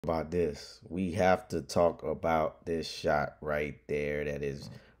About this. We have to talk about this shot right there that is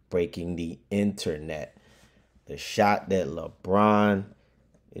breaking the internet. The shot that LeBron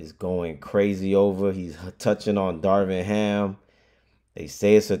is going crazy over. He's touching on Darvin Ham. They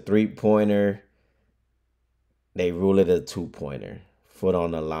say it's a three-pointer. They rule it a two-pointer. Foot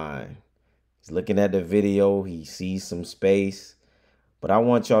on the line. He's looking at the video. He sees some space. But I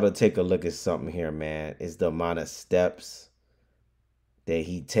want y'all to take a look at something here, man. It's the amount of steps that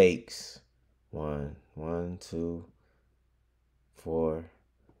he takes. One, two, four.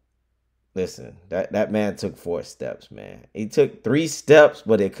 Listen, that man took 4 steps, man. He took 3 steps,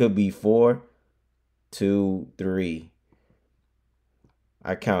 but it could be 4, 2, 3.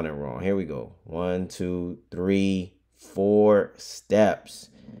 I counted wrong. Here we go. 1, 2, 3, 4 steps.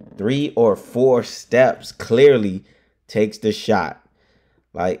 3 or 4 steps clearly takes the shot.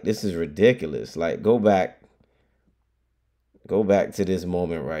 Like, this is ridiculous. Like, go back to this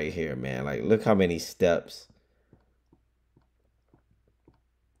moment right here, man. Like, look how many steps.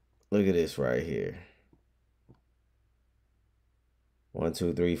 Look at this right here. 1,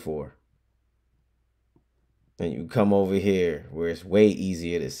 2, 3, 4. And you come over here where it's way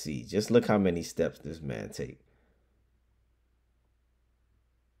easier to see. Just look how many steps this man take.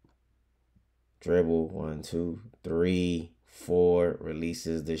 Dribble, 1, 2, 3, 4.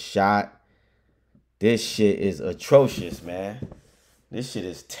 Releases the shot. This shit is atrocious, man. This shit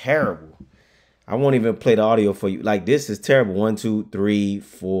is terrible. I won't even play the audio for you. Like, this is terrible. 1, 2, 3,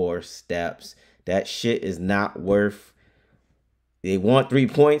 4 steps. That shit is not worth. They want 3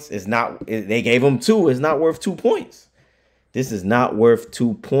 points. It's not. They gave them 2. It's not worth 2 points. This is not worth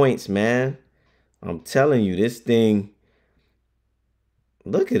 2 points, man. I'm telling you, this thing.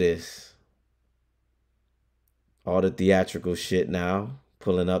 Look at this. All the theatrical shit now.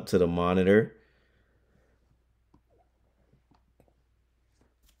 Pulling up to the monitor.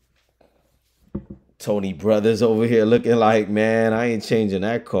 Tony Brothers over here looking like, man, I ain't changing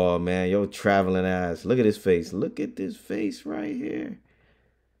that call, man. Yo, traveling ass. Look at his face. Look at this face right here.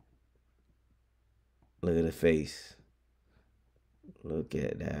 Look at the face. Look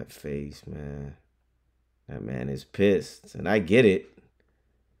at that face, man. That man is pissed. And I get it.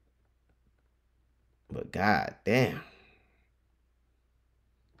 But god damn.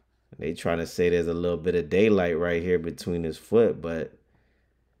 They trying to say there's a little bit of daylight right here between his foot, but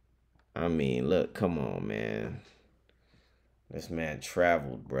I mean, look, come on, man. This man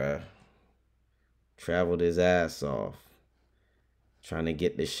traveled, bruh. Traveled his ass off. Trying to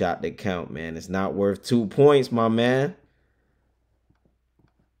get the shot to count, man. It's not worth 2 points, my man.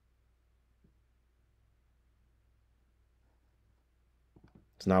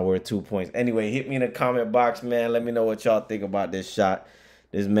 It's not worth 2 points. Anyway, hit me in the comment box, man. Let me know what y'all think about this shot.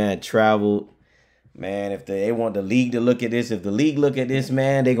 This man traveled. Man, if they want the league to look at this, if the league look at this,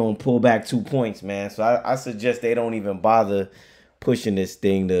 man, they're going to pull back 2 points, man. So I suggest they don't even bother pushing this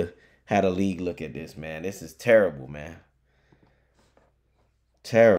thing to have the league look at this, man. This is terrible, man. Terrible.